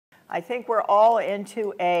I think we're all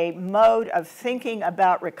into a mode of thinking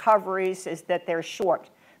about recoveries is that they're short,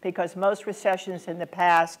 because most recessions in the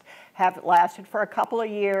past have lasted for a couple of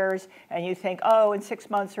years, and you think, oh, in 6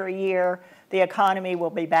 months or a year, the economy will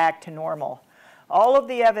be back to normal. All of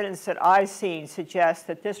the evidence that I've seen suggests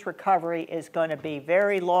that this recovery is going to be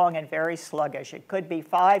very long and very sluggish. It could be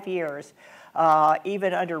 5 years,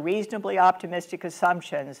 even under reasonably optimistic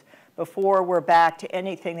assumptions, before we're back to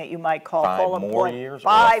anything that you might call full employment. 5 more years?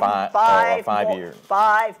 Five 5 years?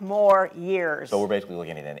 5 more years. So we're basically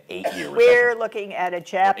looking at an 8-year recession. We're looking at a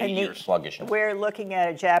Japanese 8-year sluggishness. We're looking at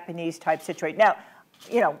a Japanese type situation. Now,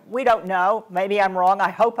 we don't know. Maybe I'm wrong. I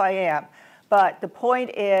hope I am. But the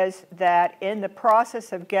point is that in the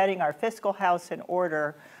process of getting our fiscal house in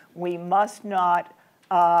order, we must not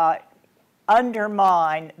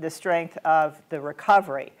undermine the strength of the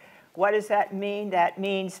recovery. What does that mean? That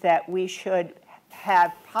means that we should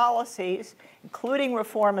have policies, including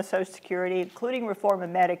reform of Social Security, including reform of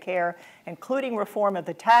Medicare, including reform of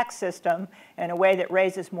the tax system in a way that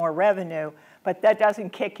raises more revenue, but that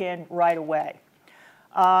doesn't kick in right away.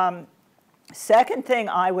 Second thing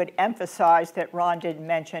I would emphasize that Ron didn't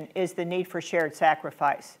mention is the need for shared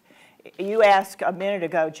sacrifice. You asked a minute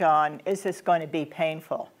ago, John, is this going to be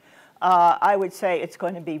painful? I would say it's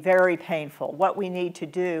going to be very painful. What we need to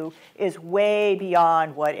do is way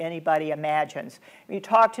beyond what anybody imagines. If you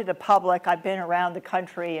talk to the public, I've been around the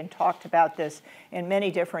country and talked about this in many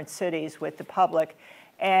different cities with the public,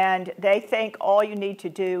 and they think all you need to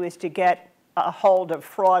do is to get a hold of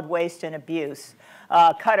fraud, waste, and abuse.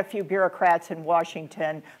 Cut a few bureaucrats in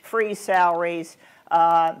Washington, freeze salaries,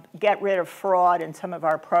 get rid of fraud in some of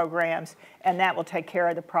our programs, and that will take care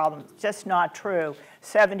of the problem. It's just not true.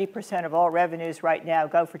 70% of all revenues right now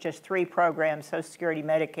go for just 3 programs, Social Security,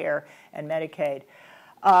 Medicare, and Medicaid.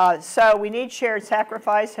 So we need shared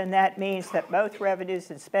sacrifice, and that means that both revenues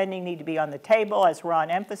and spending need to be on the table, as Ron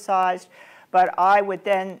emphasized. But I would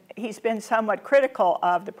then, he's been somewhat critical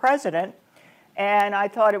of the president, and I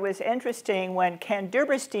thought it was interesting when Ken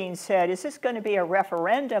Duberstein said, is this going to be a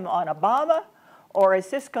referendum on Obama, or is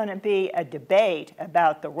this going to be a debate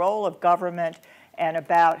about the role of government and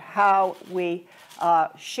about how we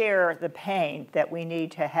share the pain that we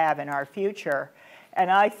need to have in our future? And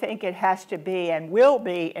I think it has to be and will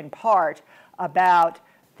be in part about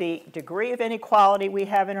the degree of inequality we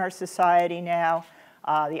have in our society now.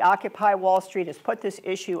 The Occupy Wall Street has put this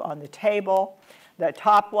issue on the table. The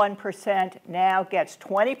top 1% now gets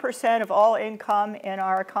 20% of all income in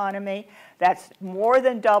our economy. That's more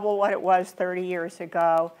than double what it was 30 years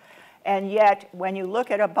ago. And yet, when you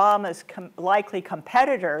look at Obama's likely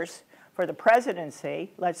competitors for the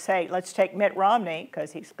presidency, let's take Mitt Romney,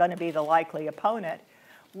 because he's going to be the likely opponent,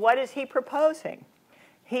 what is he proposing?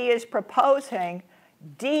 He is proposing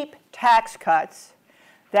deep tax cuts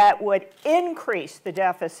that would increase the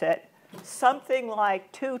deficit something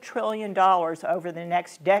like $2 trillion over the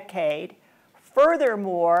next decade.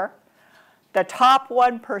 Furthermore, the top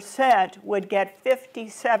 1% would get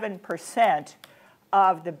 57%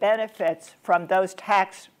 of the benefits from those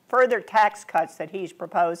further tax cuts that he's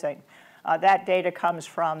proposing. That data comes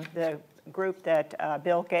from the group that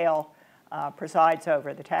Bill Gale presides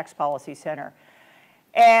over, the Tax Policy Center.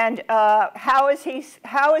 And how is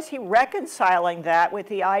he reconciling that with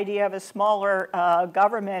the idea of a smaller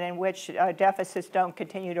government in which deficits don't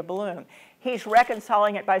continue to balloon? He's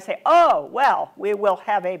reconciling it by saying, oh, well, we will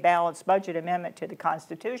have a balanced budget amendment to the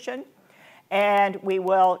Constitution, and we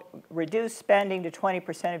will reduce spending to 20%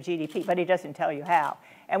 of GDP, but he doesn't tell you how.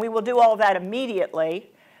 And we will do all of that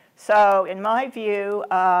immediately. So in my view,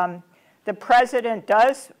 the president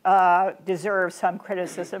does deserve some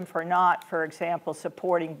criticism for not, for example,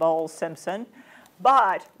 supporting Bowles-Simpson.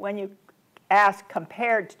 But when you ask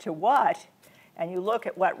compared to what, and you look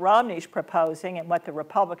at what Romney's proposing and what the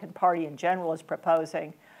Republican Party in general is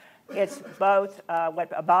proposing, it's both,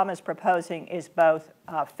 what Obama's proposing is both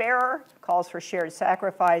fairer, calls for shared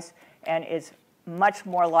sacrifice, and is much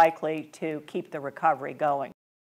more likely to keep the recovery going.